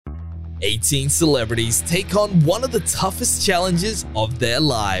18 celebrities take on one of the toughest challenges of their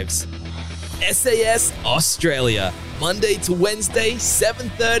lives. SAS Australia, Monday to Wednesday,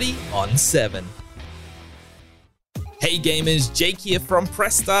 7:30 on 7. Hey gamers, Jake here from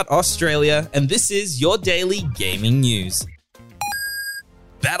Press Start Australia, and this is your daily gaming news.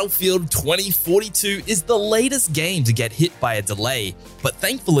 Battlefield 2042 is the latest game to get hit by a delay, but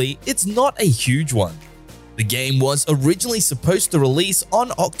thankfully, it's not a huge one. The game was originally supposed to release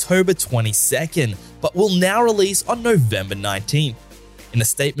on October 22nd, but will now release on November 19th. In a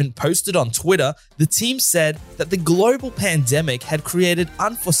statement posted on Twitter, the team said that the global pandemic had created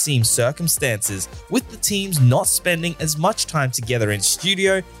unforeseen circumstances, with the teams not spending as much time together in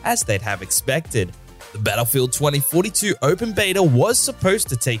studio as they'd have expected. The Battlefield 2042 open beta was supposed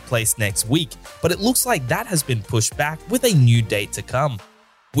to take place next week, but it looks like that has been pushed back with a new date to come.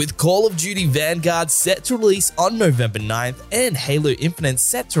 With Call of Duty Vanguard set to release on November 9th and Halo Infinite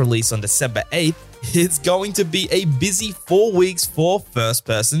set to release on December 8th, it's going to be a busy 4 weeks for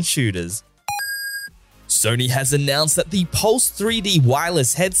first-person shooters. Sony has announced that the Pulse 3D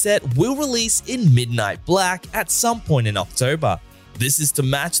wireless headset will release in Midnight Black at some point in October. This is to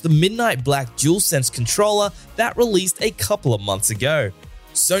match the Midnight Black DualSense controller that released a couple of months ago.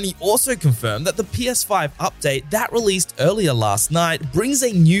 Sony also confirmed that the PS5 update that released earlier last night brings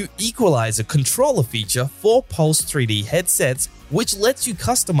a new equalizer controller feature for Pulse 3D headsets, which lets you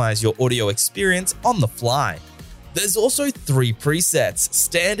customize your audio experience on the fly. There's also 3 presets: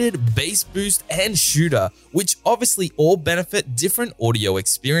 Standard, Bass Boost, and Shooter, which obviously all benefit different audio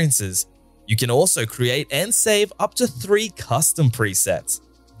experiences. You can also create and save up to 3 custom presets.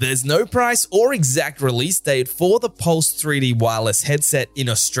 There's no price or exact release date for the Pulse 3D wireless headset in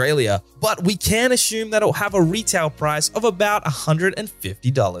Australia, but we can assume that it'll have a retail price of about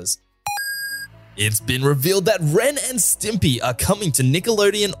 $150. It's been revealed that Ren and Stimpy are coming to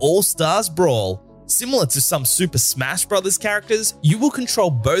Nickelodeon All-Stars Brawl. Similar to some Super Smash Bros. Characters, you will control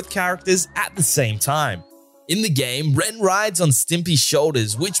both characters at the same time. In the game, Ren rides on Stimpy's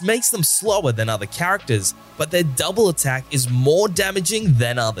shoulders, which makes them slower than other characters, but their double attack is more damaging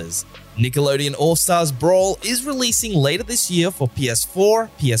than others. Nickelodeon All-Stars Brawl is releasing later this year for PS4,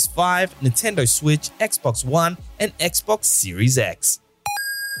 PS5, Nintendo Switch, Xbox One, and Xbox Series X.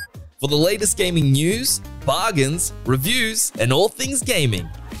 For the latest gaming news, bargains, reviews, and all things gaming,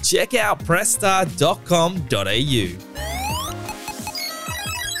 check out pressstar.com.au.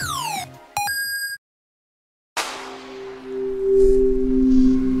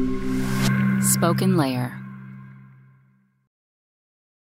 SpokenLayer.